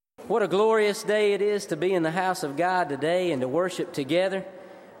What a glorious day it is to be in the house of God today and to worship together.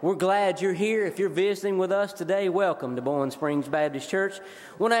 We're glad you're here. If you're visiting with us today, welcome to Boiling Springs Baptist Church. I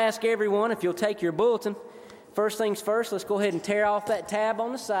want to ask everyone if you'll take your bulletin. First things first, let's go ahead and tear off that tab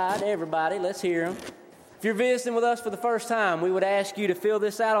on the side. Everybody, let's hear them. If you're visiting with us for the first time, we would ask you to fill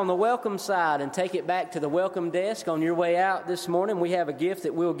this out on the welcome side and take it back to the welcome desk on your way out this morning. We have a gift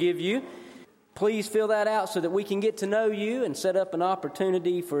that we'll give you. Please fill that out so that we can get to know you and set up an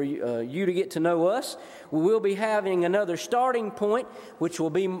opportunity for you to get to know us. We will be having another starting point, which will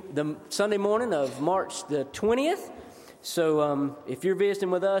be the Sunday morning of March the 20th. So if you're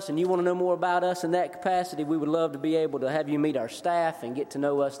visiting with us and you want to know more about us in that capacity, we would love to be able to have you meet our staff and get to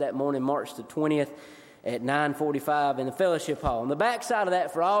know us that morning, March the 20th at 9:45 in the fellowship hall. On the back side of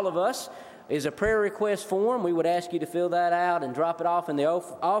that for all of us is a prayer request form. We would ask you to fill that out and drop it off in the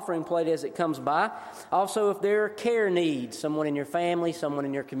offering plate as it comes by. Also, if there are care needs, someone in your family, someone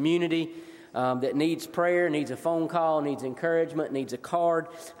in your community that needs prayer, needs a phone call, needs encouragement, needs a card,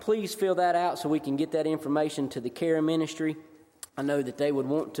 please fill that out so we can get that information to the care ministry. I know that they would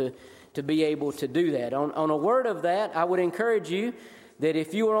want to be able to do that. On a word of that, I would encourage you that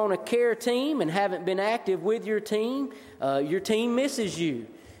if you are on a care team and haven't been active with your team misses you.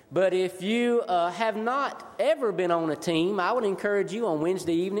 But if you have not ever been on a team, I would encourage you on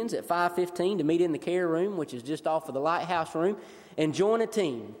Wednesday evenings at 5:15 to meet in the care room, which is just off of the Lighthouse room, and join a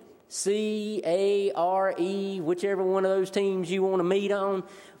team. CARE, whichever one of those teams you want to meet on,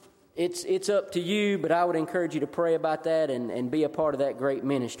 it's up to you, but I would encourage you to pray about that and be a part of that great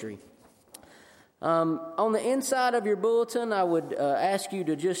ministry. On the inside of your bulletin, I would ask you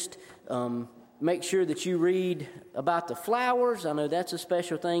to just make sure that you read about the flowers. I know that's a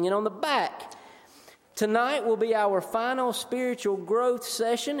special thing. And on the back, tonight will be our final spiritual growth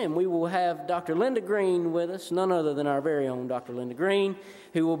session, and we will have Dr. Linda Green with us, none other than our very own Dr. Linda Green,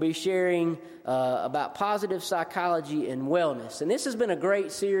 who will be sharing about positive psychology and wellness. And this has been a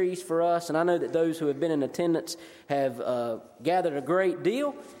great series for us, and I know that those who have been in attendance have gathered a great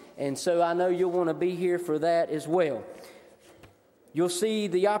deal, and so I know you'll want to be here for that as well. You'll see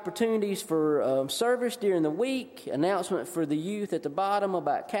the opportunities for service during the week, announcement for the youth at the bottom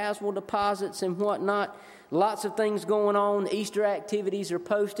about casual deposits and whatnot. Lots of things going on. Easter activities are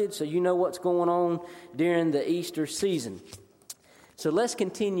posted, so you know what's going on during the Easter season. So let's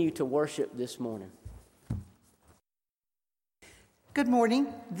continue to worship this morning. Good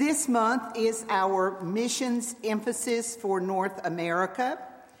morning. This month is our missions emphasis for North America.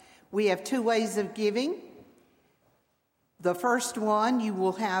 We have two ways of giving. The first one you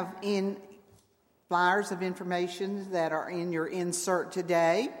will have in flyers of information that are in your insert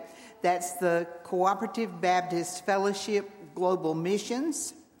today. That's the Cooperative Baptist Fellowship Global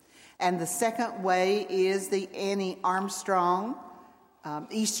Missions. And the second way is the Annie Armstrong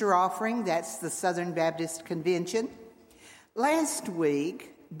Easter offering. That's the Southern Baptist Convention. Last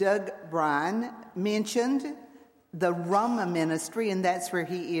week, Doug Bryan mentioned the Roma Ministry, and that's where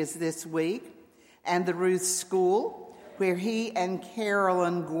he is this week, and the Ruth School, where he and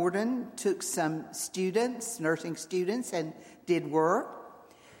Carolyn Gordon took some students, nursing students, and did work.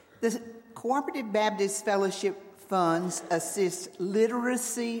 The Cooperative Baptist Fellowship funds assist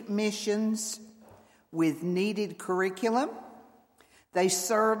literacy missions with needed curriculum. They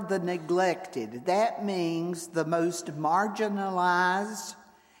serve the neglected. That means the most marginalized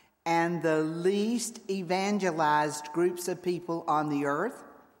and the least evangelized groups of people on the earth.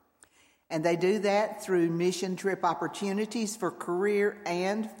 And they do that through mission trip opportunities for career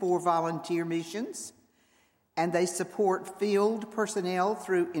and for volunteer missions. And they support field personnel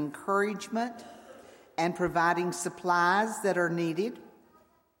through encouragement and providing supplies that are needed.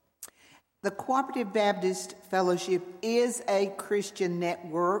 The Cooperative Baptist Fellowship is a Christian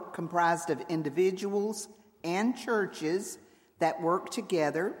network comprised of individuals and churches that work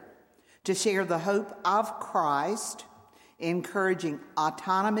together to share the hope of Christ, encouraging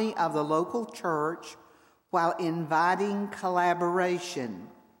autonomy of the local church while inviting collaboration.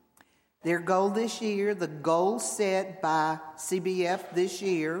 Their goal this year, the goal set by CBF this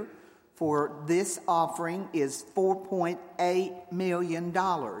year for this offering is $4.8 million.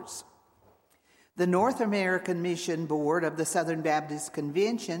 The North American Mission Board of the Southern Baptist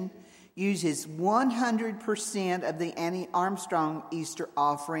Convention uses 100% of the Annie Armstrong Easter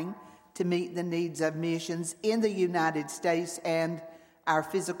offering to meet the needs of missions in the United States and our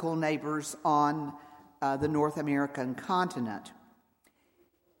physical neighbors on the North American continent.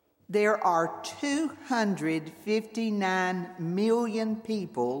 There are 259 million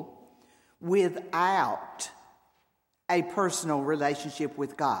people without a personal relationship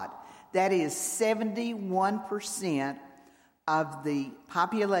with God. That is 71% of the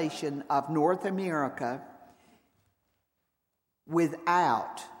population of North America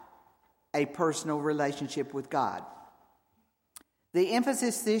without a personal relationship with God. The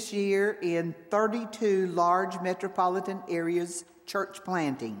emphasis this year in 32 large metropolitan areas, church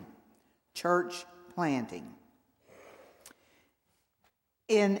planting. Church planting.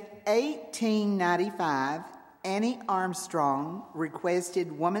 In 1895, Annie Armstrong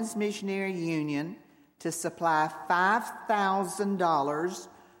requested Women's Missionary Union to supply $5,000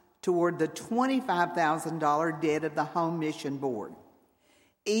 toward the $25,000 debt of the Home Mission Board.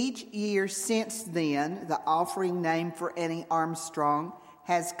 Each year since then, the offering named for Annie Armstrong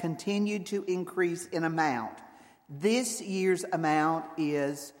has continued to increase in amount. This year's amount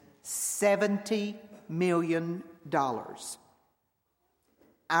is $70 million.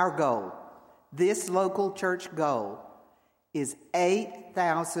 Our goal, this local church goal, is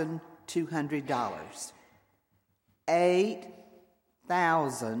 $8,200.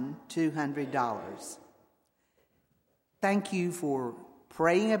 $8,200. Thank you for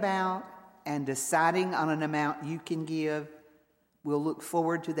praying about and deciding on an amount you can give. We'll look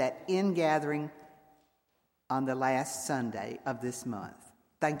forward to that ingathering on the last Sunday of this month.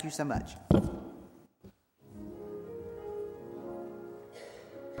 Thank you so much.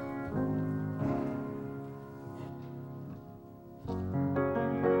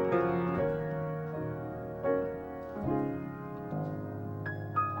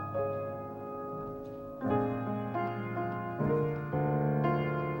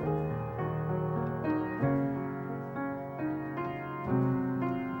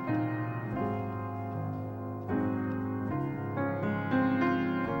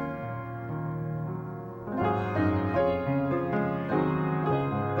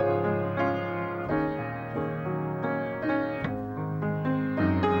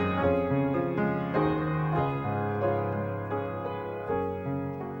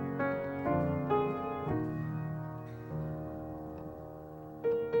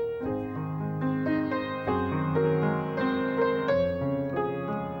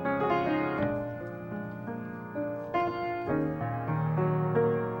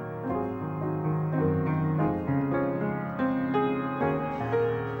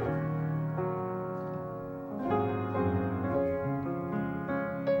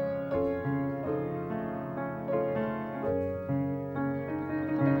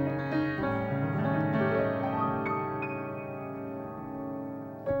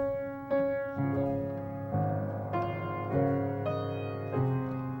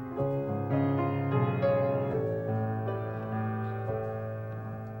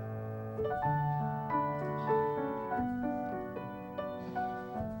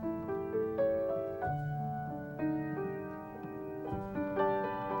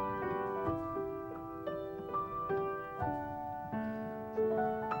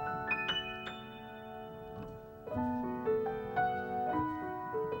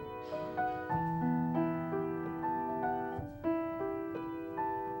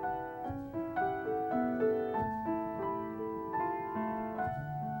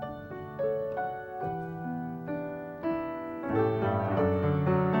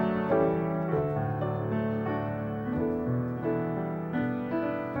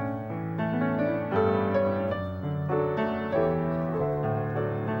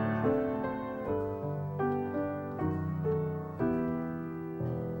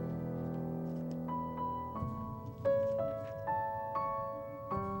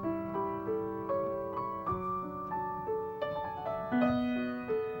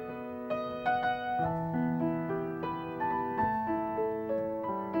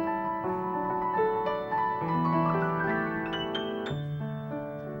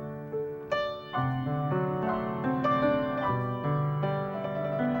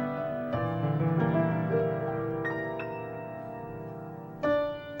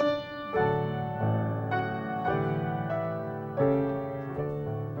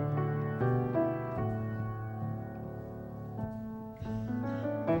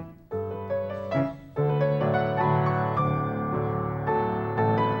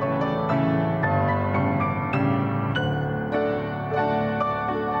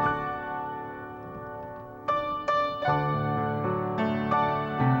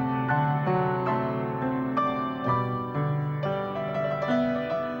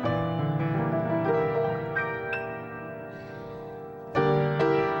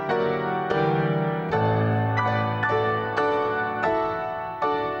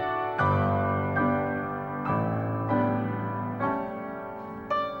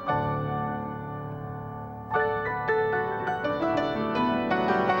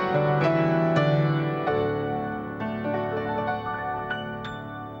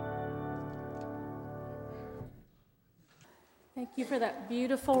 Thank you for that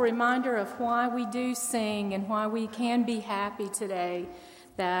beautiful reminder of why we do sing and why we can be happy today,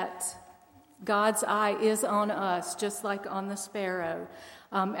 that God's eye is on us, just like on the sparrow.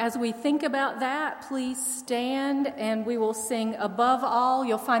 As we think about that, please stand and we will sing Above All.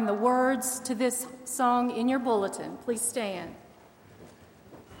 You'll find the words to this song in your bulletin. Please stand.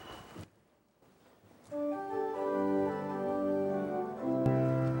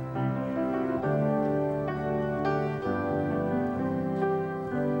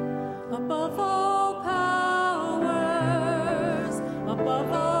 Above all powers, above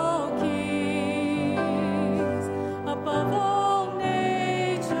all kings, above all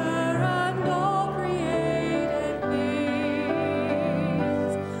nature and all created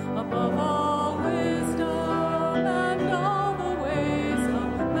things, above all wisdom and all the ways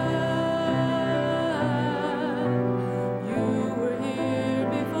of man, you were here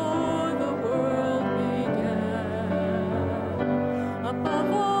before the world began.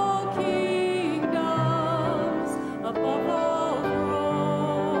 Above all above all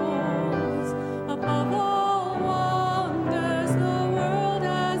thrones, above all wonders the world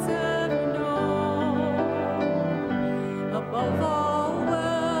has ever known, above all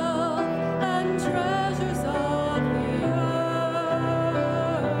wealth and treasures of the earth,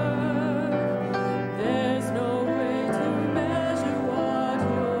 there's no way to measure what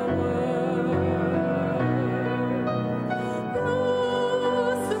you're worth.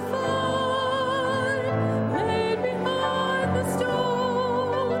 Crucified, laid behind the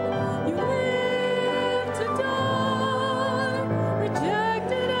stone, you lived to die,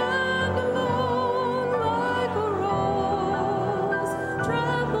 rejected and alone, like a rose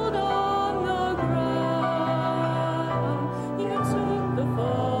trampled on the ground. You took the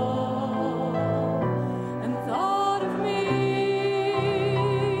fall and thought of me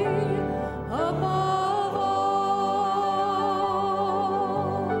above all.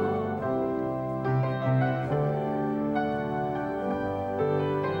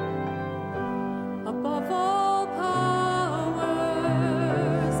 Above all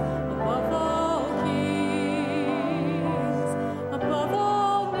powers, above all kings, above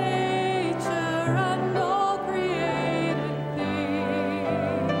all nature and all created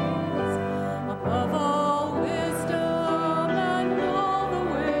things, above all wisdom and all the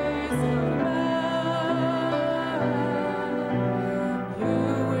ways of man, you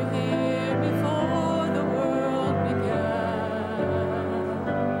were here before the world began.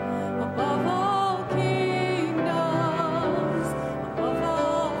 Above all kingdoms, above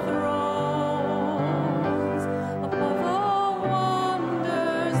all thrones, above all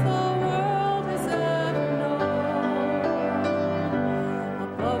wonders the world has ever known,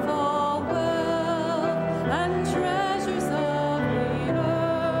 above all wealth and treasures of the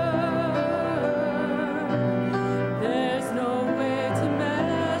earth, there's no way to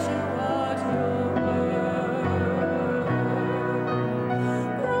measure what you're worth.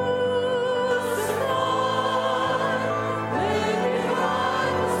 Crucified, laid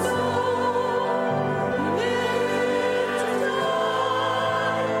behind the stone, you lived to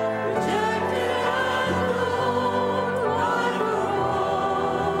die, rejected and alone, like a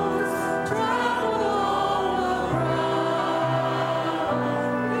rose trampled on the ground.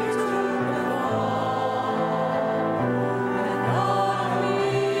 You took the fall and thought of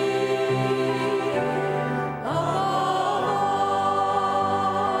me above all.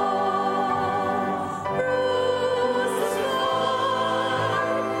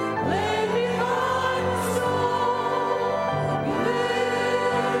 Crucified, laid behind the stone, you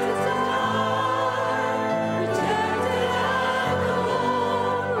lived to die, rejected and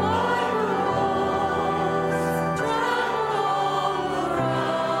alone, like a rose trampled on the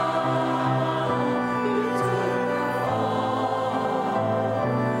ground. You took the fall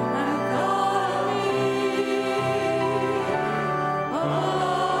and thought of me above all.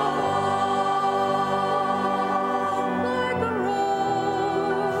 Like a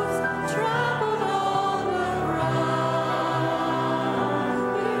rose trampled on the ground,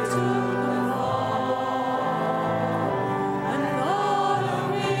 you took the fall and thought of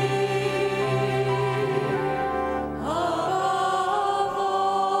me above all.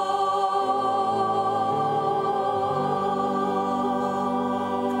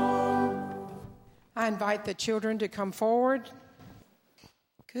 I invite the children to come forward.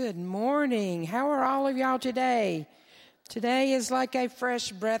 Good morning. How are all of y'all today? Today is like a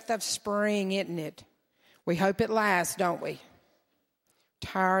fresh breath of spring, isn't it? We hope it lasts, don't we?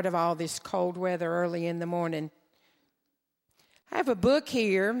 Tired of all this cold weather early in the morning. I have a book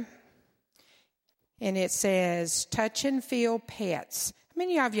here, and it says Touch and Feel Pets. How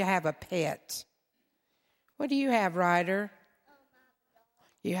many of you have a pet? What do you have, Ryder? A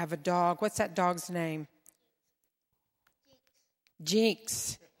You have a dog. What's that dog's name?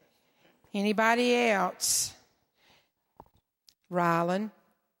 Jinx. Anybody else? Rylan,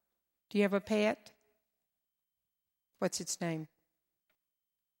 do you have a pet? What's its name?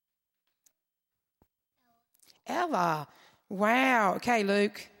 Ella. Wow. Okay,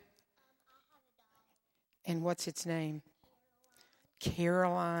 Luke. And what's its name?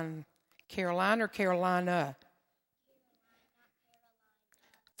 Caroline. Caroline or Carolina?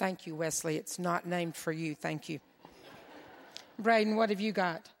 Thank you, Wesley. It's not named for you. Thank you. Braden, what have you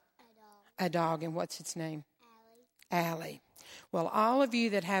got? A dog. And what's its name? Allie. Well, all of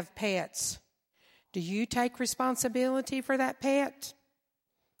you that have pets, do you take responsibility for that pet?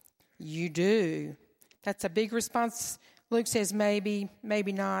 You do. That's a big response. Luke says maybe,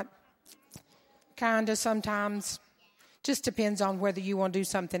 maybe not. Kind of sometimes. Just depends on whether you want to do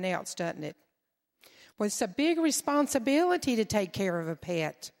something else, doesn't it? Well, it's a big responsibility to take care of a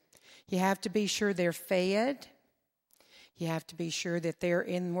pet. You have to be sure they're fed. You have to be sure that they're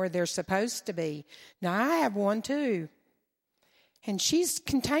in where they're supposed to be. Now, I have one too. And she's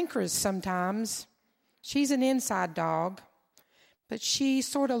cantankerous sometimes. She's an inside dog. But she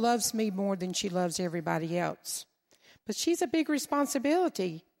sort of loves me more than she loves everybody else. But she's a big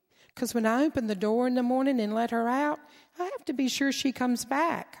responsibility. Because when I open the door in the morning and let her out, I have to be sure she comes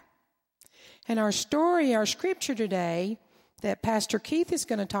back. And our story, our scripture today that Pastor Keith is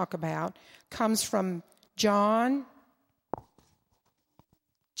going to talk about comes from John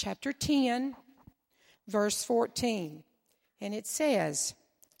chapter 10, verse 14. And it says,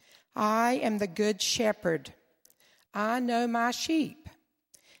 I am the good shepherd. I know my sheep,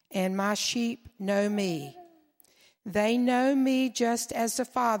 and my sheep know me. They know me just as the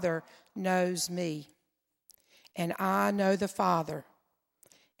Father knows me. And I know the Father,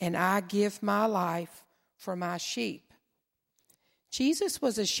 and I give my life for my sheep. Jesus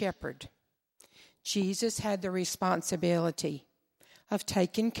was a shepherd. Jesus had the responsibility of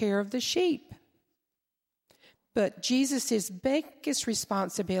taking care of the sheep. But Jesus' biggest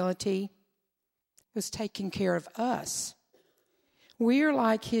responsibility was taking care of us. We're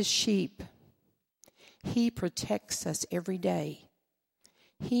like his sheep. He protects us every day.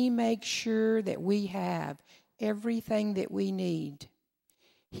 He makes sure that we have everything that we need.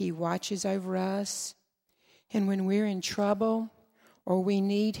 He watches over us. And when we're in trouble or we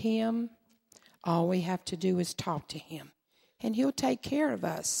need him, all we have to do is talk to him. And he'll take care of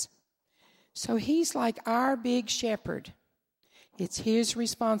us. So he's like our big shepherd. It's his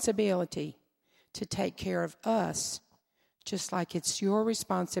responsibility to take care of us, just like it's your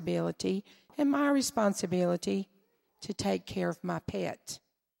responsibility and my responsibility to take care of my pet.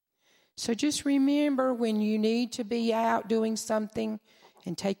 So just remember, when you need to be out doing something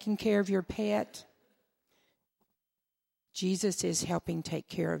and taking care of your pet, Jesus is helping take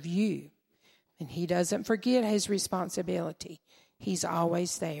care of you. And he doesn't forget his responsibility. He's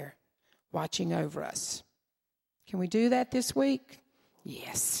always there, watching over us. Can we do that this week?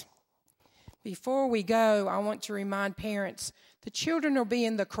 Yes. Before we go, I want to remind parents, the children will be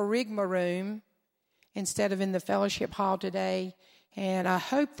in the Kerygma room instead of in the fellowship hall today, and I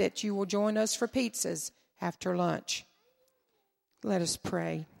hope that you will join us for pizzas after lunch. Let us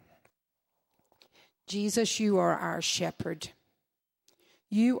pray. Jesus, you are our shepherd.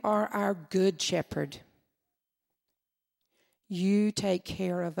 You are our good shepherd. You take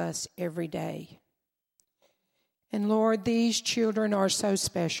care of us every day. And Lord, these children are so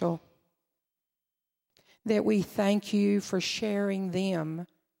special that we thank you for sharing them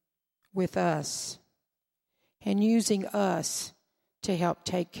with us and using us to help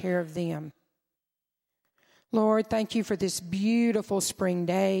take care of them. Lord, thank you for this beautiful spring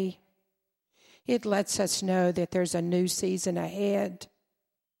day. It lets us know that there's a new season ahead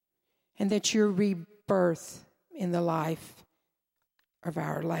and that your rebirth in the life of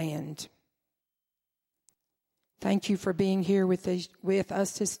our land. Thank you for being here with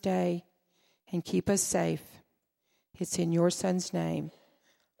us this day, and keep us safe. It's in your Son's name.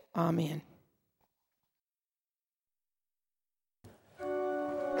 Amen.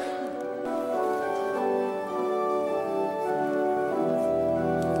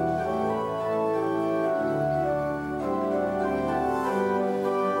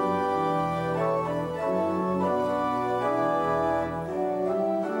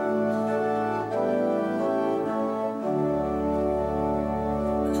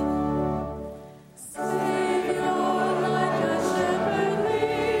 Savior, like a shepherd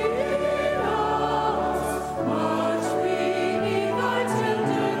leading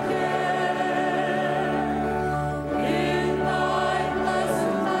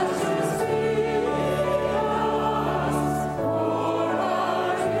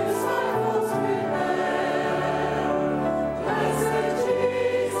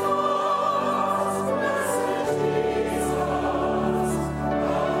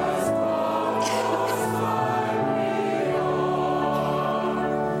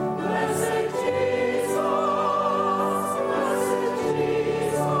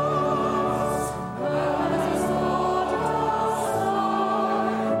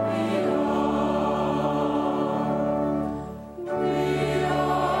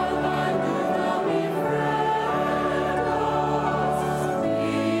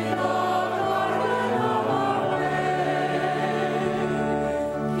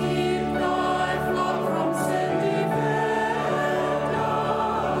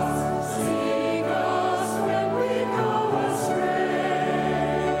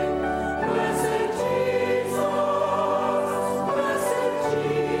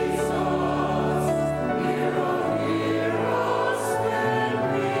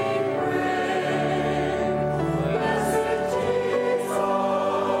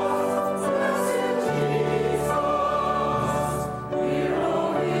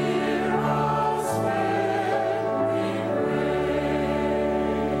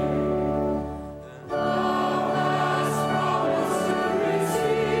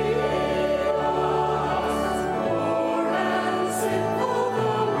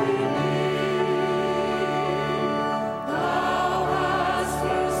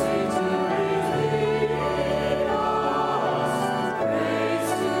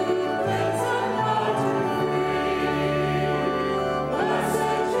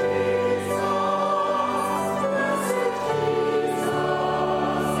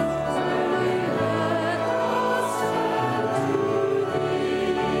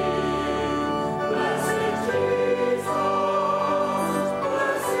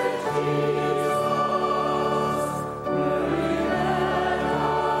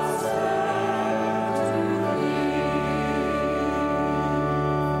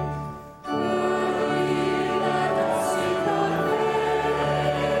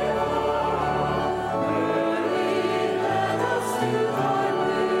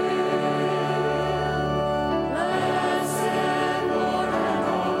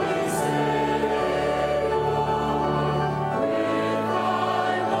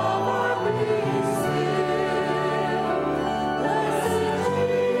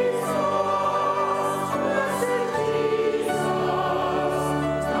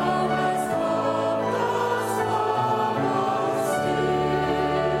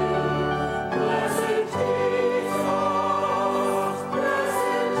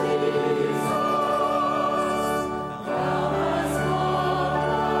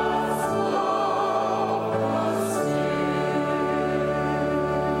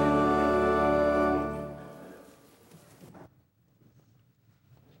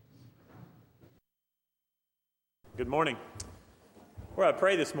Good morning. Before I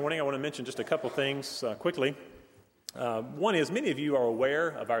pray this morning, I want to mention just a couple things quickly. One is, many of you are aware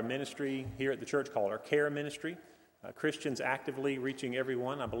of our ministry here at the church called our CARE ministry. Christians actively reaching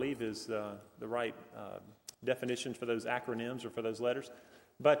everyone, I believe, is the right definition for those acronyms or for those letters.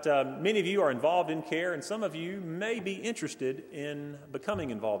 But many of you are involved in CARE, and some of you may be interested in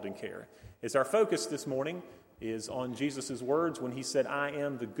becoming involved in CARE. As our focus this morning is on Jesus' words when he said, "I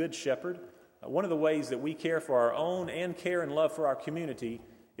am the good shepherd." One of the ways that we care for our own and care and love for our community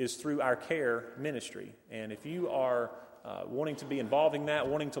is through our CARE ministry. And if you are wanting to be involved in that,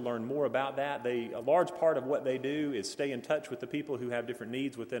 wanting to learn more about that, a large part of what they do is stay in touch with the people who have different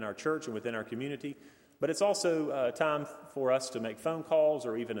needs within our church and within our community. But it's also time for us to make phone calls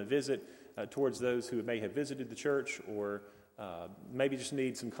or even a visit towards those who may have visited the church or maybe just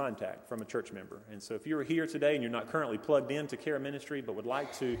need some contact from a church member. And so if you're here today and you're not currently plugged into CARE ministry but would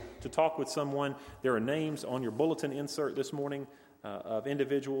like to talk with someone, there are names on your bulletin insert this morning of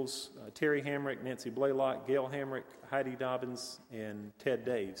individuals, Terry Hamrick, Nancy Blaylock, Gail Hamrick, Heidi Dobbins, and Ted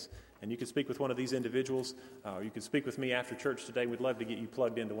Daves. And you can speak with one of these individuals, or you can speak with me after church today. We'd love to get you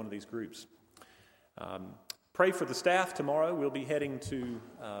plugged into one of these groups. Pray for the staff tomorrow. We'll be heading to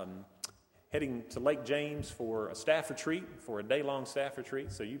Lake James for a staff retreat, for a day-long staff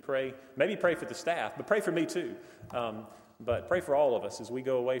retreat. So you pray, maybe pray for the staff, but pray for me too. But pray for all of us as we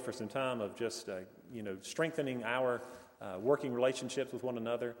go away for some time of just, strengthening our working relationships with one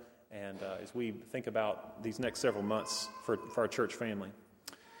another, and as we think about these next several months for our church family.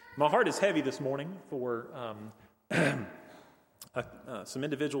 My heart is heavy this morning for some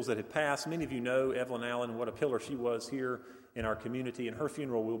individuals that have passed. Many of you know Evelyn Allen, what a pillar she was here in our community, and her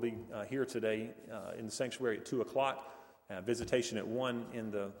funeral will be here today in the sanctuary at 2 o'clock, visitation at 1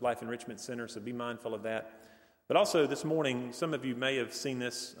 in the Life Enrichment Center, so be mindful of that. But also this morning, some of you may have seen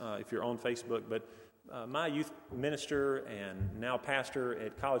this if you're on Facebook, but my youth minister and now pastor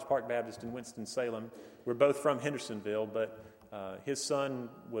at College Park Baptist in Winston-Salem, we're both from Hendersonville, but his son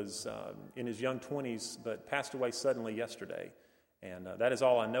was in his young 20s but passed away suddenly yesterday. And that is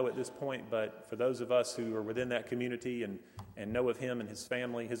all I know at this point, but for those of us who are within that community and know of him and his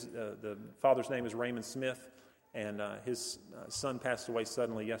family, the father's name is Raymond Smith, and his son passed away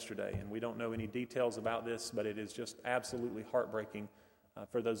suddenly yesterday. And we don't know any details about this, but it is just absolutely heartbreaking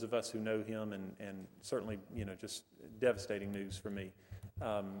for those of us who know him, and certainly, just devastating news for me.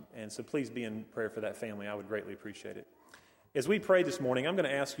 And so please be in prayer for that family. I would greatly appreciate it. As we pray this morning, I'm going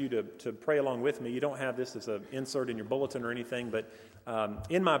to ask you to pray along with me. You don't have this as an insert in your bulletin or anything, but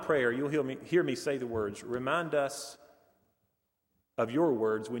in my prayer, you'll hear me say the words, "Remind us of your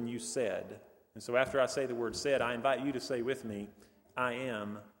words when you said." And so after I say the word "said," I invite you to say with me, "I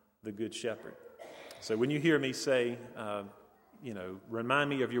am the good shepherd." So when you hear me say, remind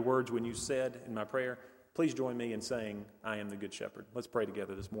me of your words when you said in my prayer, please join me in saying, "I am the good shepherd." Let's pray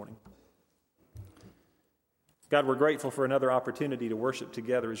together this morning. God, we're grateful for another opportunity to worship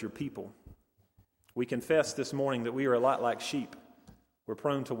together as your people. We confess this morning that we are a lot like sheep. We're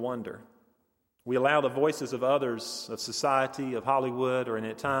prone to wander. We allow the voices of others, of society, of Hollywood, or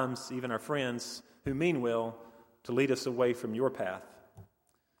at times even our friends who mean well, to lead us away from your path.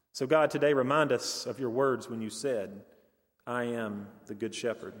 So God, today remind us of your words when you said, "I am the good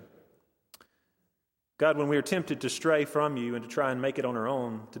shepherd." God, when we are tempted to stray from you and to try and make it on our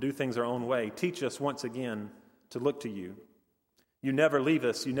own, to do things our own way, teach us once again to look to you. You never leave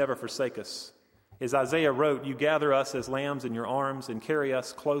us, you never forsake us. As Isaiah wrote, you gather us as lambs in your arms and carry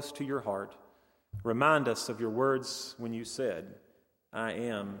us close to your heart. Remind us of your words when you said, "I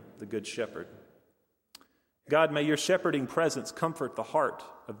am the good shepherd." God, may your shepherding presence comfort the heart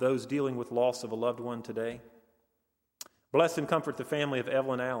of those dealing with loss of a loved one today. Bless and comfort the family of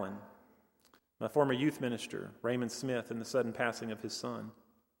Evelyn Allen, my former youth minister, Raymond Smith, and the sudden passing of his son.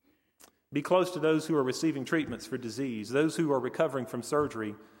 Be close to those who are receiving treatments for disease, those who are recovering from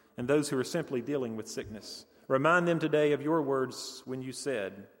surgery, and those who are simply dealing with sickness. Remind them today of your words when you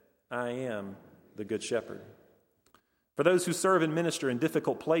said, "I am the good shepherd." For those who serve and minister in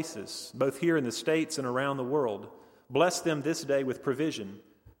difficult places, both here in the States and around the world, bless them this day with provision,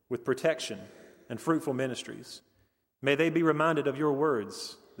 with protection, and fruitful ministries. May they be reminded of your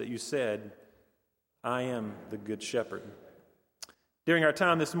words that you said, "I am the good shepherd." During our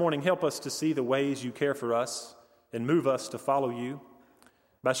time this morning, help us to see the ways you care for us and move us to follow you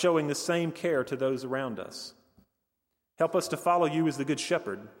by showing the same care to those around us. Help us to follow you as the good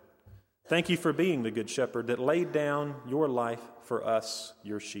shepherd. Thank you for being the good shepherd that laid down your life for us,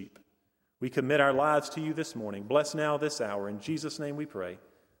 your sheep. We commit our lives to you this morning. Bless now this hour. In Jesus' name we pray.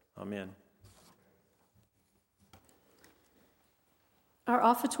 Amen. Our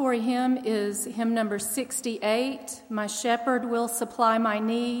offertory hymn is hymn number 68, My Shepherd Will Supply My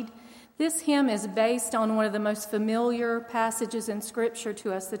Need. This hymn is based on one of the most familiar passages in Scripture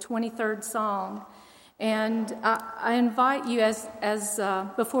to us, the 23rd Psalm. And I invite you, as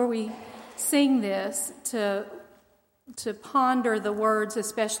before we sing this, to ponder the words,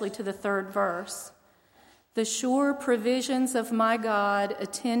 especially to the third verse. The sure provisions of my God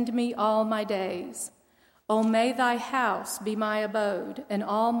attend me all my days. O may thy house be my abode, and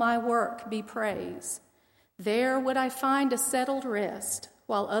all my work be praise. There would I find a settled rest,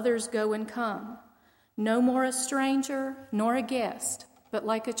 while others go and come. No more a stranger, nor a guest, but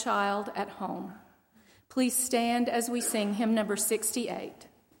like a child at home. Please stand as we sing hymn number 68.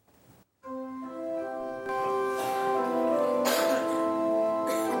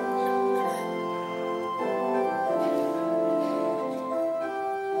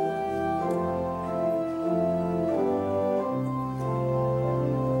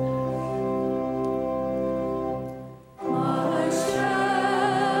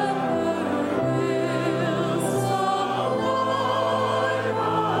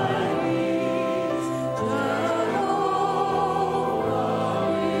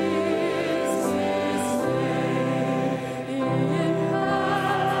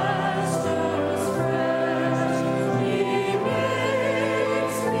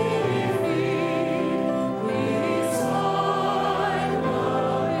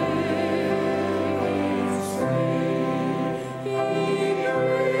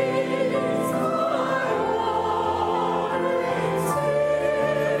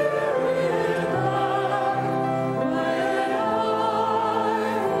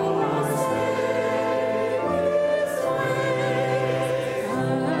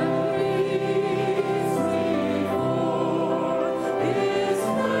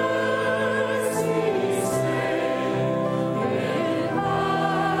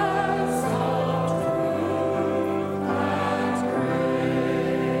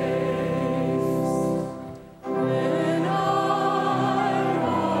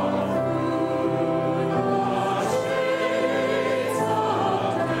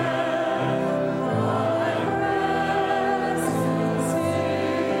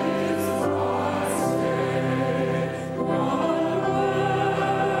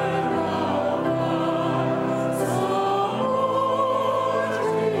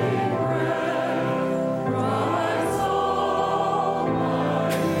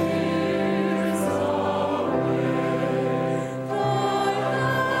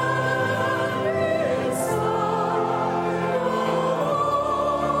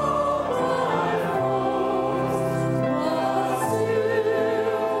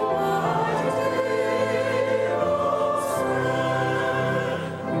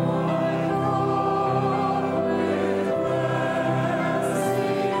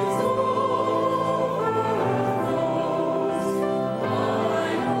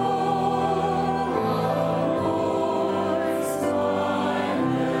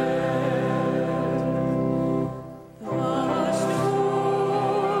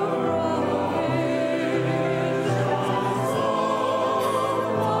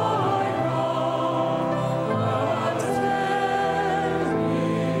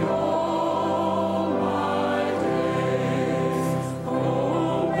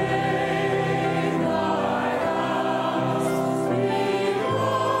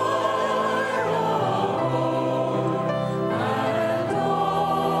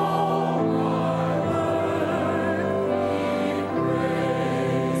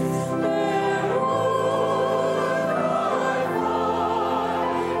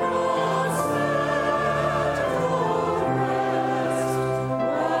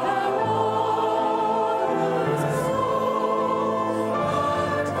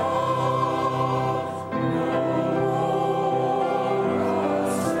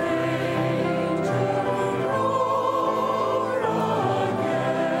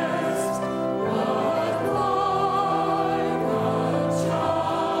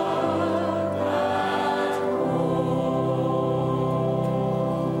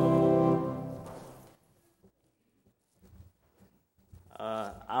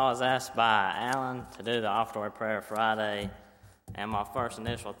 I was asked by Alan to do the offertory prayer Friday, and my first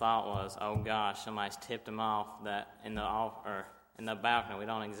initial thought was, oh gosh, somebody's tipped him off that in the balcony we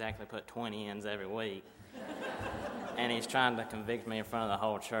don't exactly put 20 ends every week. And he's trying to convict me in front of the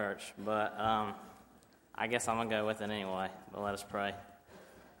whole church. But I guess I'm going to go with it anyway. But let us pray.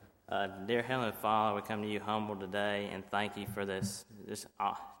 Dear Heavenly Father, we come to you humble today and thank you for this,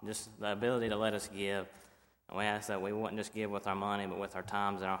 just the ability to let us give. And we ask that we wouldn't just give with our money, but with our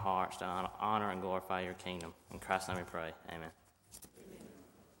times and our hearts to honor and glorify your kingdom. In Christ's name we pray. Amen.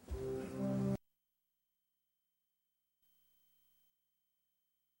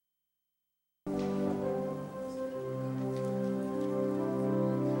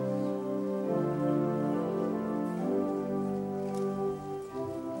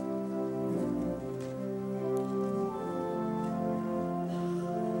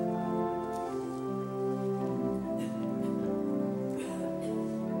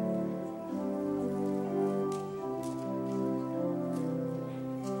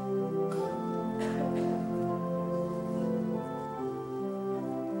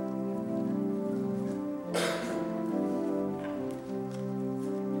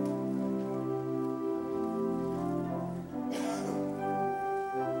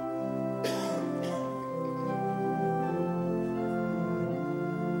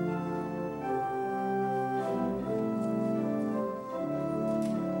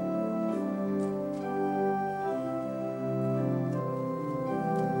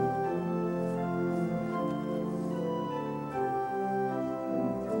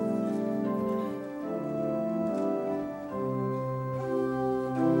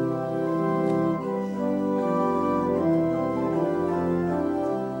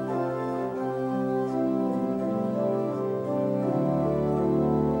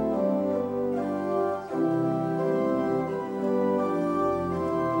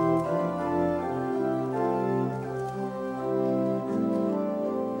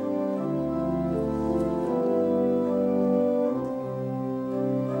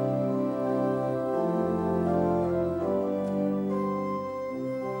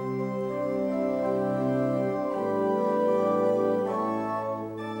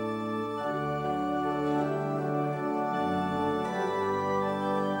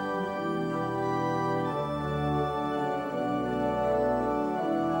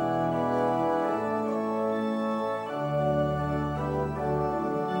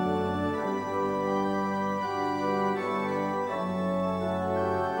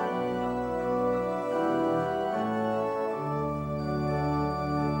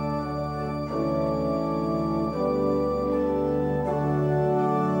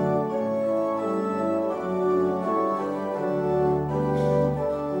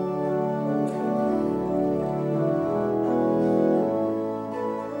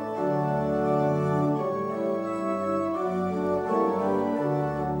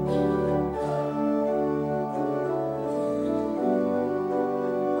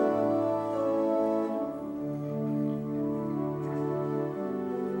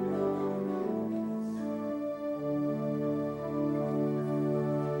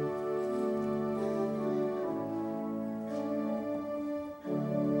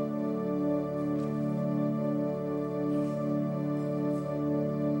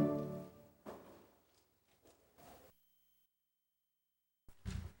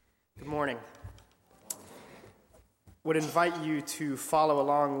 morning. Would invite you to follow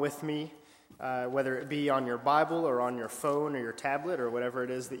along with me, whether it be on your Bible or on your phone or your tablet or whatever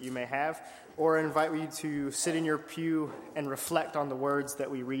it is that you may have, or invite you to sit in your pew and reflect on the words that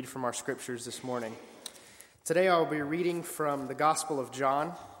we read from our scriptures this morning. Today I will be reading from the Gospel of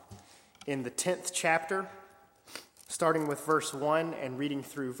John in the 10th chapter, starting with verse 1 and reading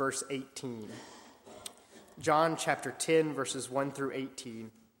through verse 18. John chapter 10, verses 1 through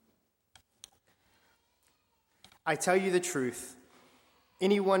 18. I tell you the truth,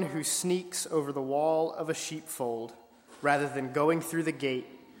 anyone who sneaks over the wall of a sheepfold rather than going through the gate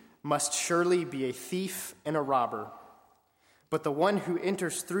must surely be a thief and a robber. But the one who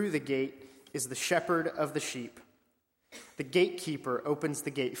enters through the gate is the shepherd of the sheep. The gatekeeper opens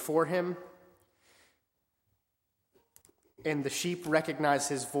the gate for him, and the sheep recognize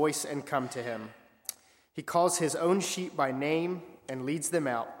his voice and come to him. He calls his own sheep by name and leads them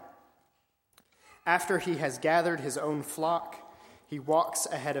out. After he has gathered his own flock, he walks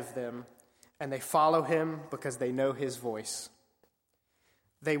ahead of them, and they follow him because they know his voice.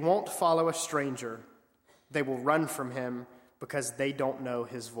 They won't follow a stranger. They will run from him because they don't know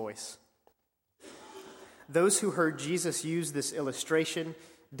his voice. Those who heard Jesus use this illustration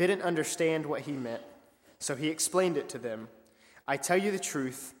didn't understand what he meant, so he explained it to them. I tell you the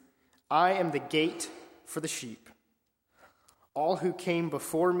truth, I am the gate for the sheep. All who came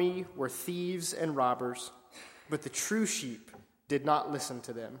before me were thieves and robbers, but the true sheep did not listen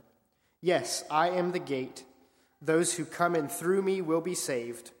to them. Yes, I am the gate. Those who come in through me will be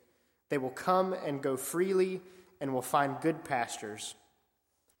saved. They will come and go freely and will find good pastures.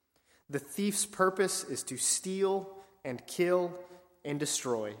 The thief's purpose is to steal and kill and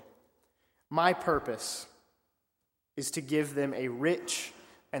destroy. My purpose is to give them a rich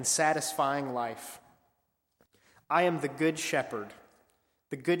and satisfying life. I am the good shepherd.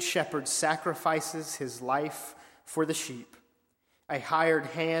 The good shepherd sacrifices his life for the sheep. A hired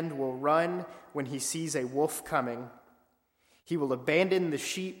hand will run when he sees a wolf coming. He will abandon the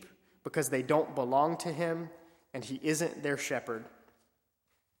sheep because they don't belong to him, and he isn't their shepherd.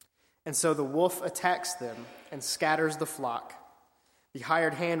 And so the wolf attacks them and scatters the flock. The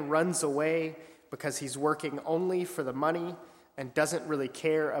hired hand runs away because he's working only for the money and doesn't really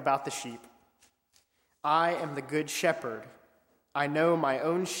care about the sheep. I am the good shepherd. I know my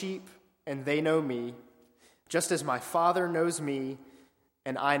own sheep, and they know me, just as my Father knows me,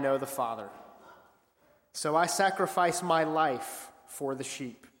 and I know the Father. So I sacrifice my life for the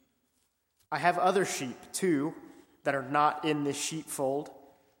sheep. I have other sheep, too, that are not in this sheepfold.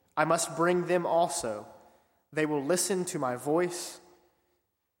 I must bring them also. They will listen to my voice,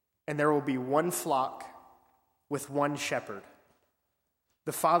 and there will be one flock with one shepherd.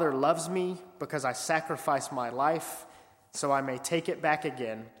 The Father loves me because I sacrifice my life so I may take it back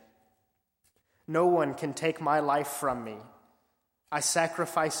again. No one can take my life from me. I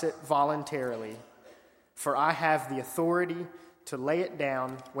sacrifice it voluntarily, for I have the authority to lay it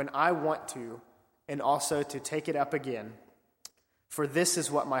down when I want to and also to take it up again. For this is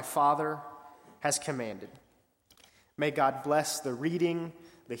what my Father has commanded. May God bless the reading,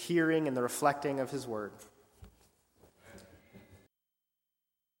 the hearing, and the reflecting of his word.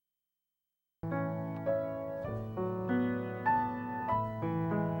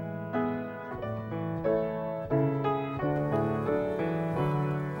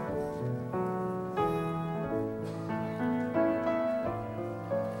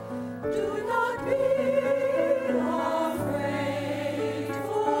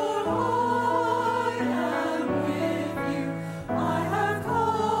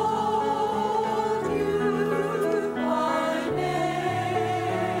 You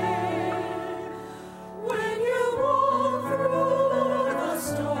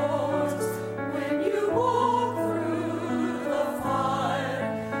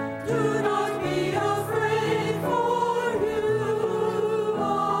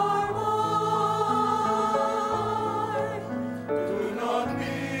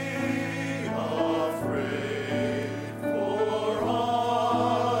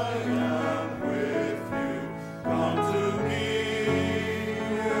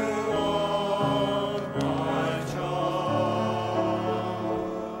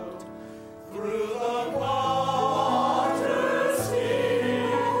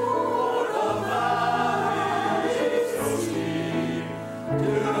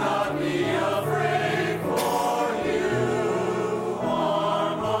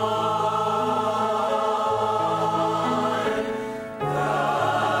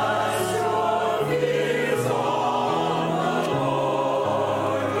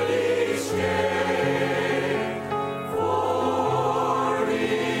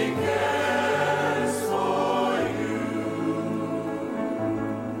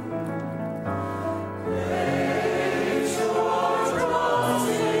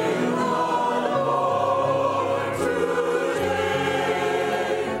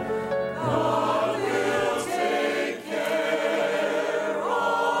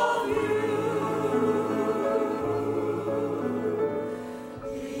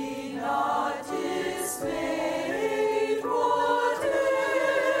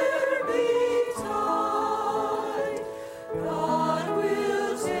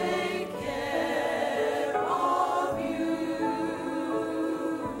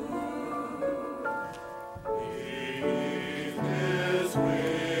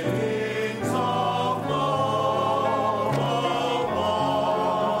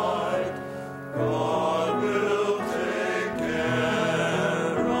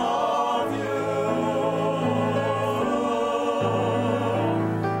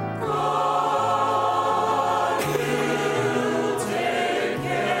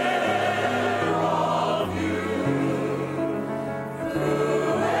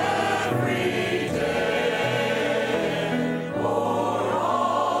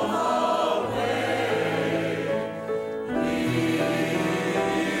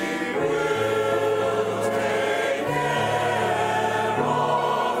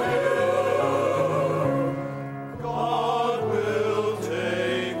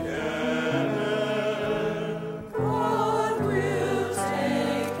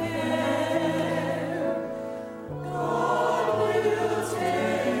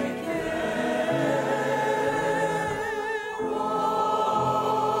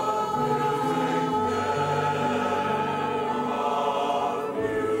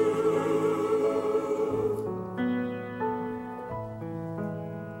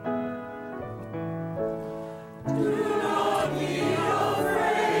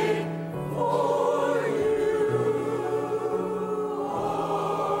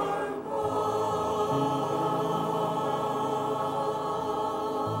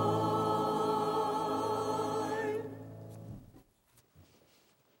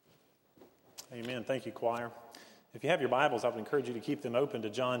Amen. Thank you, choir. If you have your Bibles, I would encourage you to keep them open to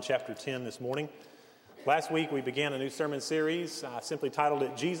John chapter 10 this morning. Last week, we began a new sermon series. I simply titled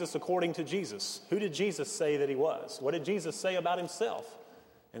it, Jesus According to Jesus. Who did Jesus say that he was? What did Jesus say about himself?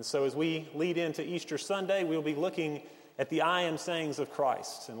 And so as we lead into Easter Sunday, we'll be looking at the I am sayings of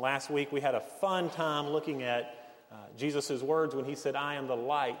Christ. And last week, we had a fun time looking at Jesus' words when he said, I am the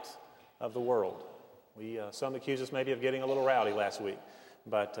light of the world. Some accused us maybe of getting a little rowdy last week.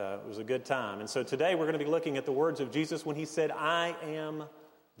 But it was a good time. And so today we're going to be looking at the words of Jesus when he said, I am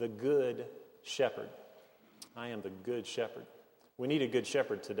the good shepherd. I am the good shepherd. We need a good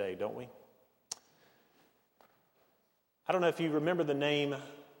shepherd today, don't we? I don't know if you remember the name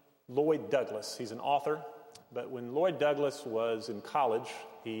Lloyd Douglas. He's an author. But when Lloyd Douglas was in college,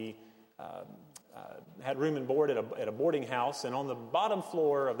 he had room and board at a boarding house. And on the bottom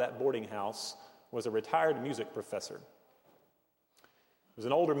floor of that boarding house was a retired music professor. He was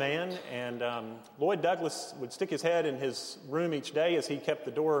an older man, and Lloyd Douglas would stick his head in his room each day as he kept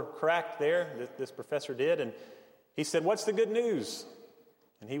the door cracked there, this professor did, and he said, what's the good news?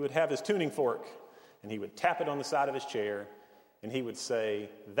 And he would have his tuning fork, and he would tap it on the side of his chair, and he would say,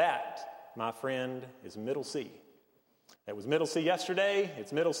 that, my friend, is middle C. That was middle C yesterday,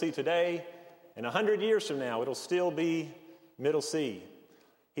 it's middle C today, and 100 years from now, it'll still be middle C.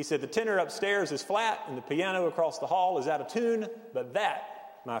 He said, the tenor upstairs is flat and the piano across the hall is out of tune, but that,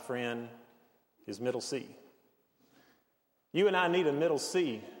 my friend, is middle C. You and I need a middle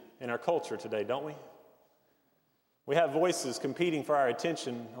C in our culture today, don't we? We have voices competing for our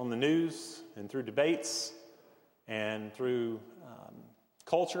attention on the news and through debates and through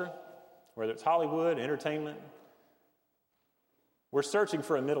culture, whether it's Hollywood, entertainment. We're searching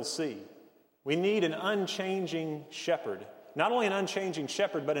for a middle C. We need an unchanging shepherd. Not only an unchanging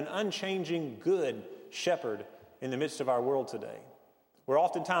shepherd, but an unchanging good shepherd in the midst of our world today. We're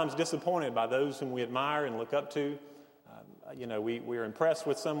oftentimes disappointed by those whom we admire and look up to. We are impressed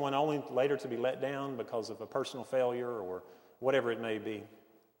with someone only later to be let down because of a personal failure or whatever it may be.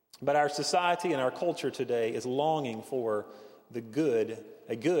 But our society and our culture today is longing for a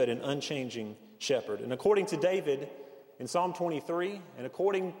good and unchanging shepherd. And according to David in Psalm 23, and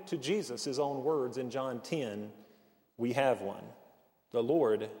according to Jesus, his own words in John 10, we have one. The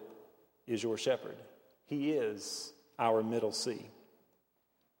Lord is your shepherd. He is our middle C.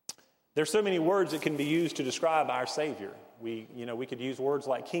 There's so many words that can be used to describe our Savior. We could use words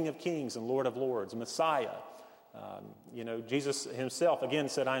like King of Kings and Lord of Lords, Messiah. Jesus himself again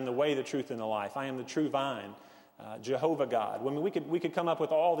said, I am the way, the truth, and the life. I am the true vine, Jehovah God. We could come up with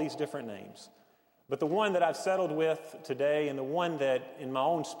all these different names. But the one that I've settled with today, and the one that in my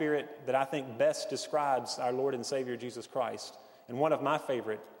own spirit that I think best describes our Lord and Savior Jesus Christ, and one of my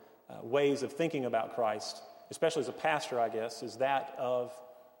favorite ways of thinking about Christ, especially as a pastor, I guess, is that of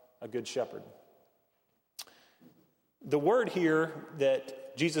a good shepherd. The word here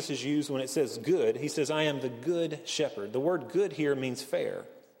that Jesus has used when it says good, he says, I am the good shepherd. The word good here means fair.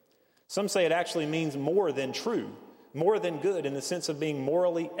 Some say it actually means more than true. More than good in the sense of being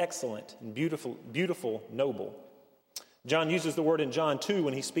morally excellent and beautiful, noble. John uses the word in John 2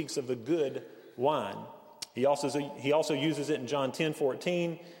 when he speaks of the good wine. He also uses it in John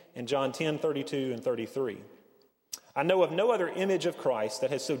 10:14 and John 10:32 and 33. I know of no other image of Christ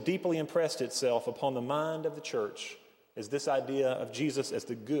that has so deeply impressed itself upon the mind of the church as this idea of Jesus as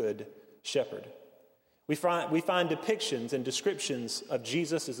the good shepherd. We find depictions and descriptions of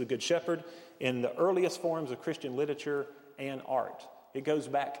Jesus as the good shepherd in the earliest forms of Christian literature and art. It goes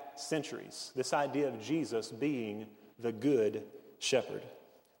back centuries, this idea of Jesus being the good shepherd.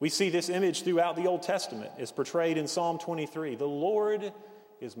 We see this image throughout the Old Testament. It's portrayed in Psalm 23. The Lord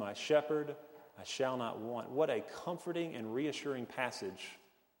is my shepherd, I shall not want. What a comforting and reassuring passage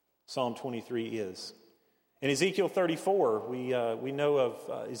Psalm 23 is. In Ezekiel 34, we know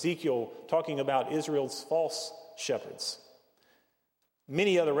of Ezekiel talking about Israel's false shepherds.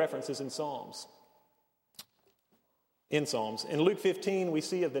 Many other references in Psalms. In Luke 15, we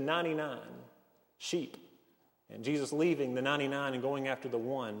see of the 99 sheep, and Jesus leaving the 99 and going after the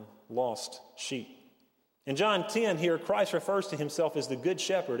one lost sheep. In John 10 here, Christ refers to himself as the good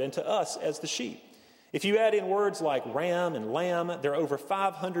shepherd and to us as the sheep. If you add in words like ram and lamb, there are over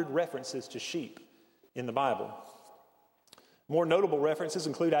 500 references to sheep in the Bible. More notable references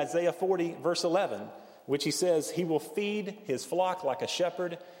include Isaiah 40, verse 11, which he says, he will feed his flock like a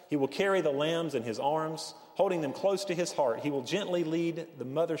shepherd. He will carry the lambs in his arms, holding them close to his heart. He will gently lead the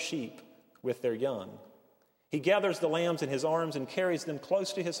mother sheep with their young. He gathers the lambs in his arms and carries them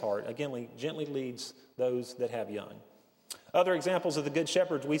close to his heart. Again, he gently leads those that have young. Other examples of the good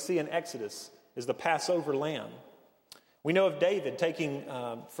shepherds we see in Exodus is the Passover lamb. We know of David taking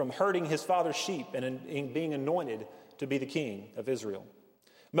from herding his father's sheep and being anointed to be the king of Israel.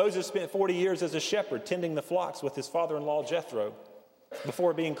 Moses spent 40 years as a shepherd tending the flocks with his father-in-law Jethro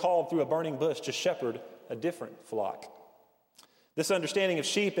before being called through a burning bush to shepherd a different flock. This understanding of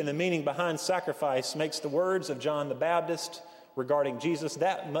sheep and the meaning behind sacrifice makes the words of John the Baptist regarding Jesus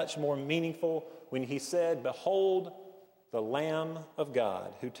that much more meaningful when he said, "Behold, the Lamb of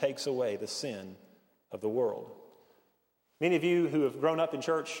God who takes away the sin of the world." Many of you who have grown up in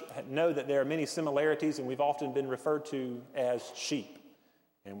church know that there are many similarities, and we've often been referred to as sheep.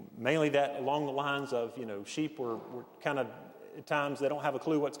 And mainly that along the lines of, sheep were kind of, at times, they don't have a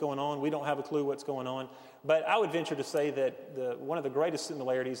clue what's going on. We don't have a clue what's going on. But I would venture to say that one of the greatest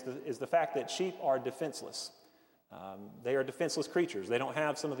similarities is the fact that sheep are defenseless. They are defenseless creatures. They don't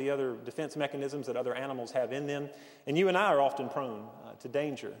have some of the other defense mechanisms that other animals have in them. And you and I are often prone to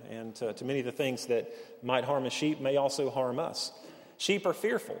danger and to many of the things that might harm a sheep may also harm us. Sheep are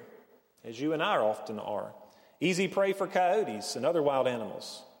fearful, as you and I often are. Easy prey for coyotes and other wild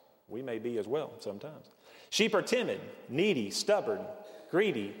animals. We may be as well sometimes. Sheep are timid, needy, stubborn,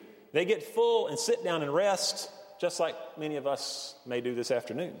 greedy. They get full and sit down and rest, just like many of us may do this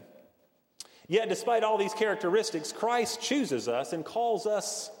afternoon. Yet, despite all these characteristics, Christ chooses us and calls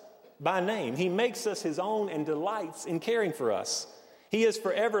us by name. He makes us his own and delights in caring for us. He is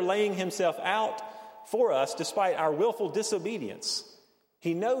forever laying himself out for us despite our willful disobedience.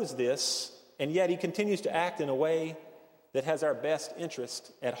 He knows this, and yet he continues to act in a way that has our best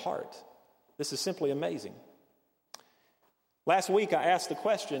interest at heart. This is simply amazing. Last week, I asked the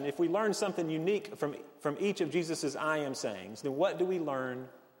question, if we learn something unique from each of Jesus' I am sayings, then what do we learn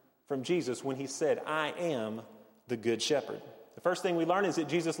from Jesus when he said, "I am the good shepherd"? The first thing we learn is that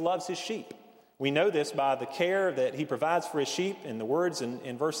Jesus loves his sheep. We know this by the care that he provides for his sheep. In the words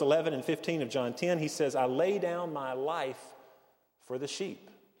in verse 11 and 15 of John 10, he says, "I lay down my life for the sheep."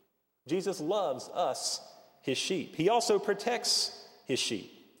 Jesus loves us, his sheep. He also protects his sheep.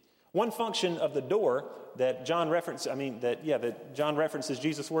 One function of the door that John references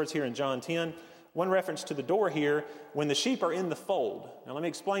Jesus' words here in John 10, one reference to the door here, when the sheep are in the fold. Now let me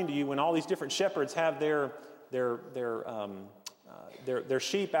explain to you, when all these different shepherds have their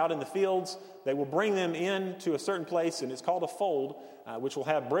sheep out in the fields, they will bring them in to a certain place, and it's called a fold, which will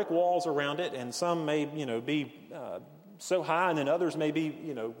have brick walls around it, and some may, be so high, and then others may be,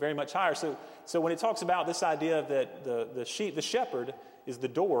 very much higher. So when it talks about this idea that the shepherd is the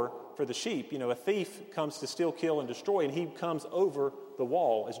door for the sheep, a thief comes to steal, kill, and destroy, and he comes over the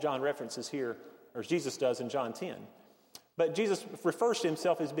wall, as John references here, or as Jesus does in John 10. But Jesus refers to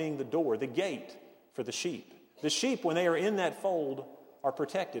himself as being the door, the gate for the sheep. The sheep, when they are in that fold, are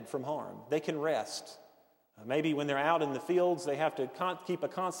protected from harm. They can rest. Maybe when they're out in the fields, they have to keep a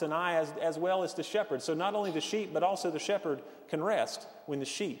constant eye as well as the shepherd. So not only the sheep, but also the shepherd can rest when the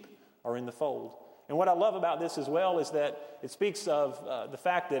sheep are in the fold. And what I love about this as well is that it speaks of the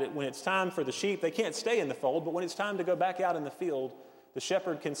fact that when it's time for the sheep, they can't stay in the fold, but when it's time to go back out in the field, the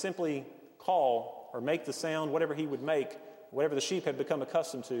shepherd can simply call or make the sound, whatever he would make, whatever the sheep had become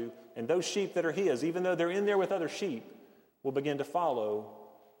accustomed to, and those sheep that are his, even though they're in there with other sheep, will begin to follow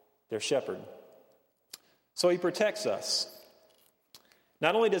their shepherd. So he protects us.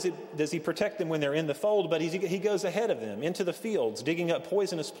 Not only does he protect them when they're in the fold, but he goes ahead of them into the fields, digging up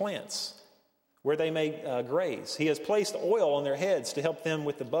poisonous plants where they may graze. He has placed oil on their heads to help them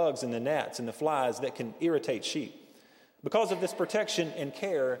with the bugs and the gnats and the flies that can irritate sheep. Because of this protection and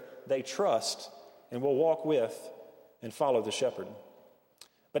care, they trust and will walk with and follow the shepherd.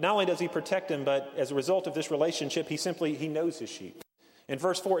 But not only does he protect them, but as a result of this relationship, he knows his sheep. In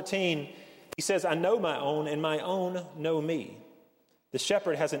verse 14, he says, "I know my own, and my own know me." The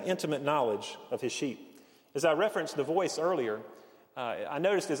shepherd has an intimate knowledge of his sheep. As I referenced the voice earlier, I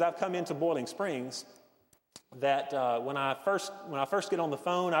noticed as I've come into Boiling Springs that when I first get on the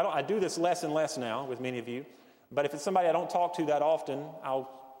phone, I do this less and less now with many of you, but if it's somebody I don't talk to that often, I'll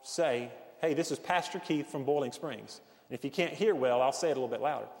say, "Hey, this is Pastor Keith from Boiling Springs." And if you can't hear well, I'll say it a little bit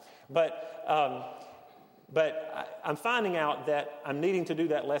louder. But I'm finding out that I'm needing to do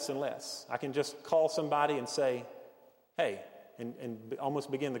that less and less. I can just call somebody and say, "Hey," and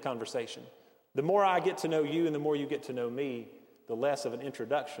almost begin the conversation. The more I get to know you and the more you get to know me, the less of an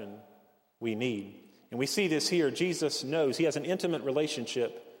introduction we need. And we see this here. Jesus knows. He has an intimate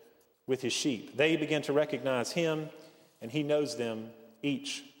relationship with his sheep. They begin to recognize him, and he knows them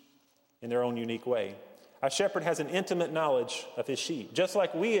each in their own unique way. Our shepherd has an intimate knowledge of his sheep. Just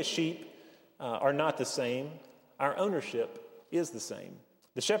like we as sheep are not the same, our ownership is the same.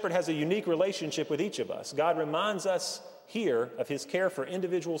 The shepherd has a unique relationship with each of us. God reminds us here of his care for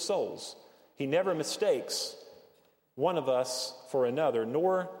individual souls. He never mistakes one of us for another,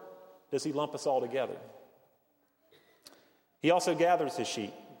 nor does he lump us all together. He also gathers his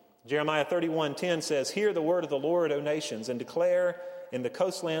sheep. Jeremiah 31:10 says, "Hear the word of the Lord, O nations, and declare in the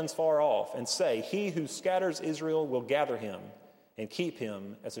coastlands far off, and say, He who scatters Israel will gather him and keep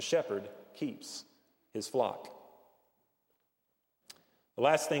him as a shepherd keeps his flock." The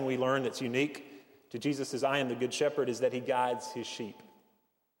last thing we learn that's unique to Jesus' I am the good shepherd is that he guides his sheep.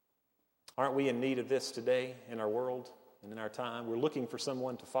 Aren't we in need of this today in our world and in our time? We're looking for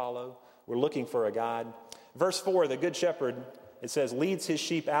someone to follow. We're looking for a guide. Verse 4, the good shepherd, it says, leads his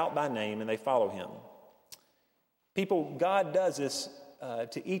sheep out by name, and they follow him. People, God does this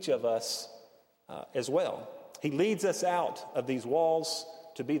to each of us as well. He leads us out of these walls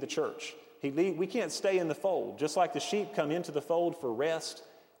to be the church. We can't stay in the fold. Just like the sheep come into the fold for rest,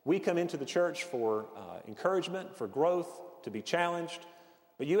 we come into the church for encouragement, for growth, to be challenged.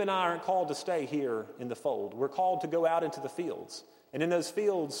 But you and I aren't called to stay here in the fold. We're called to go out into the fields. And in those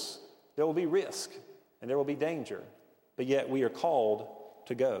fields, there will be risk and there will be danger. But yet we are called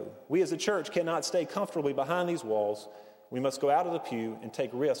to go. We as a church cannot stay comfortably behind these walls. We must go out of the pew and take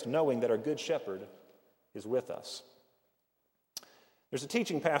risks, knowing that our good shepherd is with us. There's a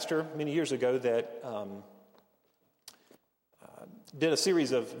teaching pastor many years ago that did a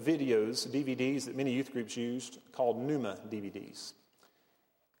series of videos, DVDs that many youth groups used called Pneuma DVDs.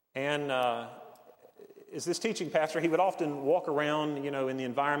 And as this teaching pastor, he would often walk around, in the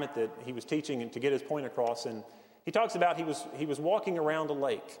environment that he was teaching and to get his point across. And he talks about he was walking around a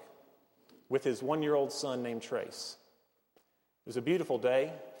lake with his 1-year-old son named Trace. It was a beautiful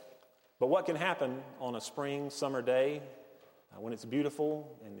day, but what can happen on a spring, summer day when it's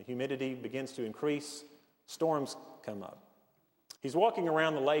beautiful and the humidity begins to increase? Storms come up. He's walking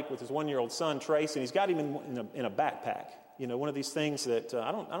around the lake with his 1-year-old son, Trace, and he's got him in a backpack. One of these things that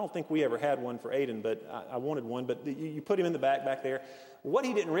I don't think we ever had one for Aiden, but I wanted one. But you put him in the back there. What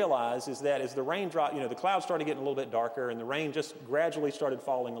he didn't realize is that as the rain dropped, the clouds started getting a little bit darker, and the rain just gradually started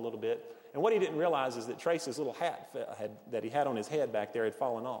falling a little bit. And what he didn't realize is that Trace's little hat that he had on his head back there had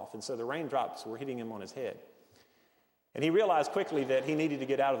fallen off, and so the raindrops were hitting him on his head. And he realized quickly that he needed to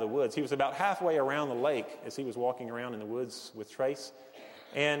get out of the woods. He was about halfway around the lake as he was walking around in the woods with Trace.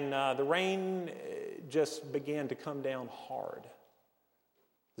 And the rain just began to come down hard.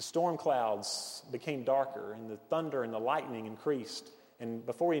 The storm clouds became darker, and the thunder and the lightning increased. And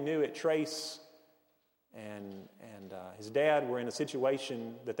before he knew it, Trace and his dad were in a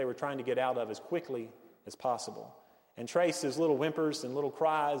situation that they were trying to get out of as quickly as possible. And Trace's little whimpers and little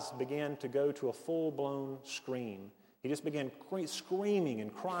cries began to go to a full-blown scream. He just began screaming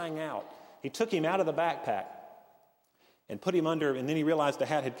and crying out. He took him out of the backpack and put him under, and then he realized the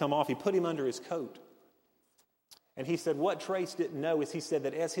hat had come off. He put him under his coat. And he said, what Trace didn't know is he said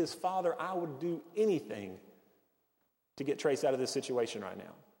that as his father, I would do anything to get Trace out of this situation right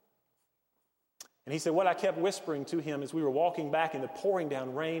now. And he said, what I kept whispering to him as we were walking back in the pouring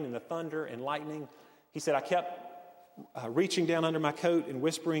down rain and the thunder and lightning, he said, I kept reaching down under my coat and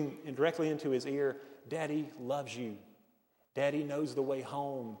whispering directly into his ear, Daddy loves you. Daddy knows the way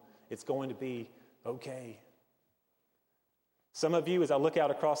home. It's going to be okay. Some of you, as I look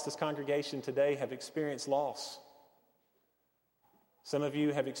out across this congregation today, have experienced loss. Some of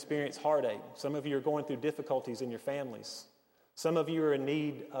you have experienced heartache. Some of you are going through difficulties in your families. Some of you are in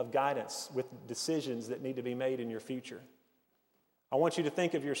need of guidance with decisions that need to be made in your future. I want you to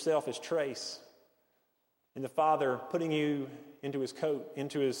think of yourself as Trace, and the Father putting you into his coat,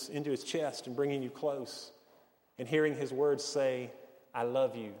 into his chest, and bringing you close, and hearing his words say, I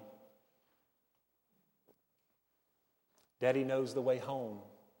love you. Daddy knows the way home.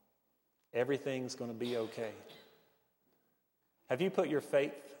 Everything's going to be okay. Have you put your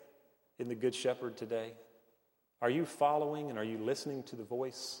faith in the Good Shepherd today? Are you following and are you listening to the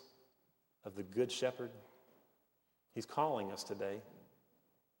voice of the Good Shepherd? He's calling us today.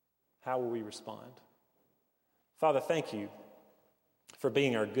 How will we respond? Father, thank you for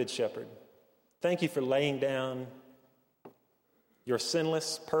being our Good Shepherd. Thank you for laying down your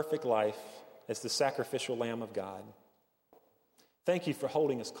sinless, perfect life as the sacrificial Lamb of God. Thank you for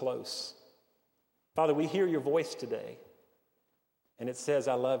holding us close. Father, we hear your voice today, and it says,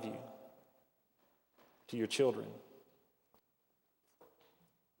 I love you, to your children.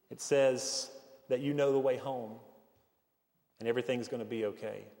 It says that you know the way home, and everything's going to be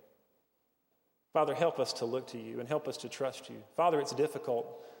okay. Father, help us to look to you and help us to trust you. Father, it's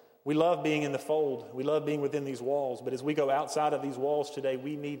difficult. We love being in the fold. We love being within these walls, but as we go outside of these walls today,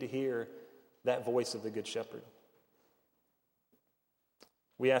 we need to hear that voice of the Good Shepherd.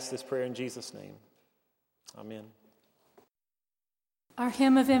 We ask this prayer in Jesus' name. Amen. Our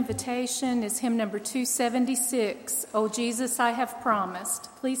hymn of invitation is hymn number 276, "O Jesus, I Have Promised."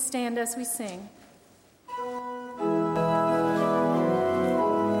 Please stand as we sing.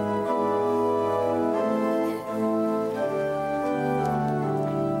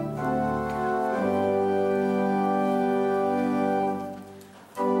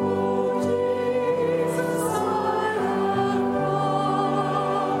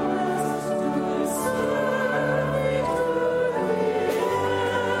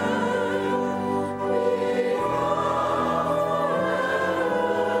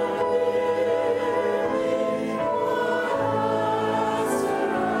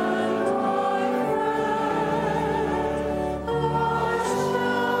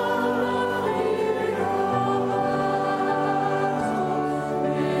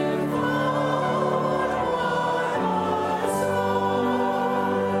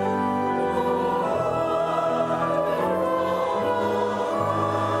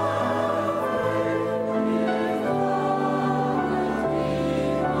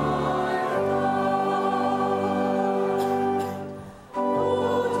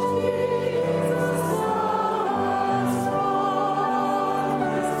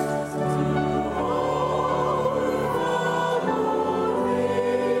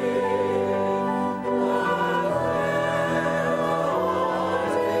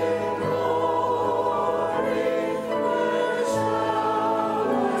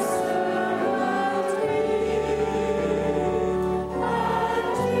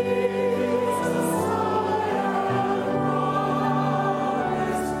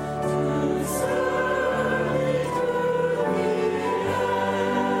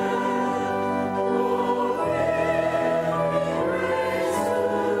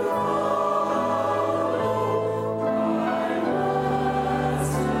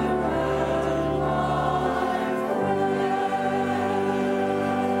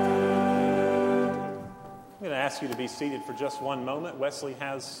 You to be seated for just one moment. Wesley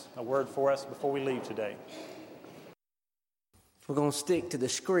has a word for us before we leave today. We're going to stick to the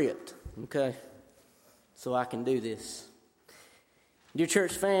script, okay? So I can do this. Dear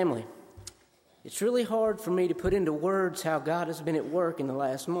church family, it's really hard for me to put into words how God has been at work in the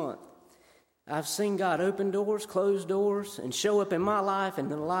last month. I've seen God open doors, close doors, and show up in my life and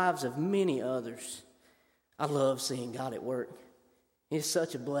the lives of many others. I love seeing God at work. It's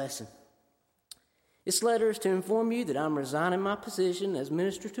such a blessing. This letter is to inform you that I'm resigning my position as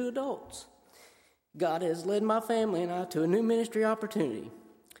minister to adults. God has led my family and I to a new ministry opportunity.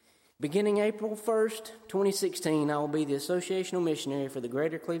 Beginning April 1st, 2016, I will be the associational missionary for the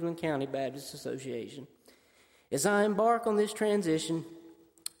Greater Cleveland County Baptist Association. As I embark on this transition,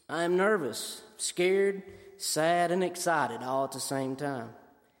 I am nervous, scared, sad, and excited all at the same time.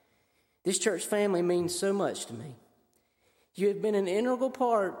 This church family means so much to me. You have been an integral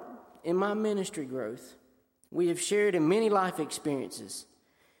part in my ministry growth. We have shared in many life experiences.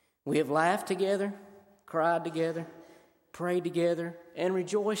 We have laughed together, cried together, prayed together, and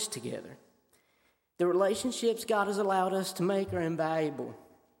rejoiced together. The relationships God has allowed us to make are invaluable.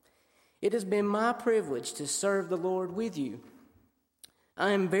 It has been my privilege to serve the Lord with you.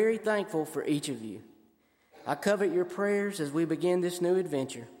 I am very thankful for each of you. I covet your prayers as we begin this new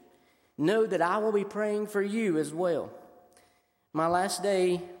adventure. Know that I will be praying for you as well. My last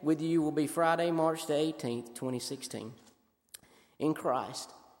day with you will be Friday, March the 18th, 2016. In Christ,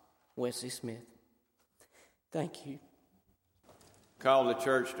 Wesley Smith. Thank you. Call the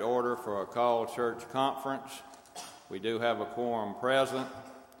church to order for a called church conference. We do have a quorum present.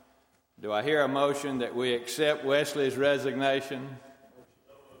 Do I hear a motion that we accept Wesley's resignation?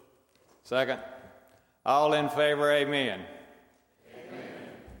 Second. All in favor, amen. Amen.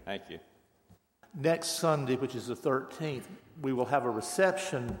 Thank you. Next Sunday, which is the 13th, we will have a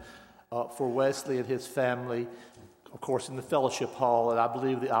reception for Wesley and his family, of course, in the fellowship hall, and I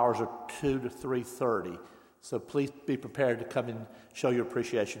believe the hours are 2 to 3:30. So please be prepared to come and show your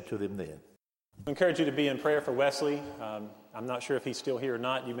appreciation to them then. I encourage you to be in prayer for Wesley. I'm not sure if he's still here or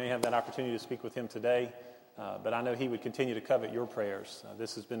not. You may have that opportunity to speak with him today, but I know he would continue to covet your prayers.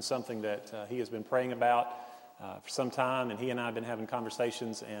 This has been something that he has been praying about for some time, and he and I have been having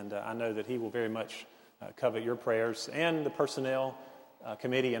conversations, and I know that he will very much covet your prayers, and the personnel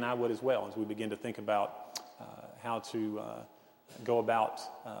committee and I would as well, as we begin to think about how to go about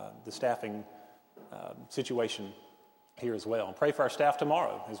the staffing situation here as well. And pray for our staff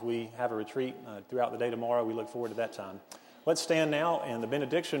tomorrow as we have a retreat throughout the day tomorrow. We look forward to that time. Let's stand now, and the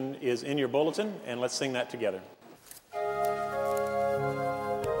benediction is in your bulletin, and let's sing that together.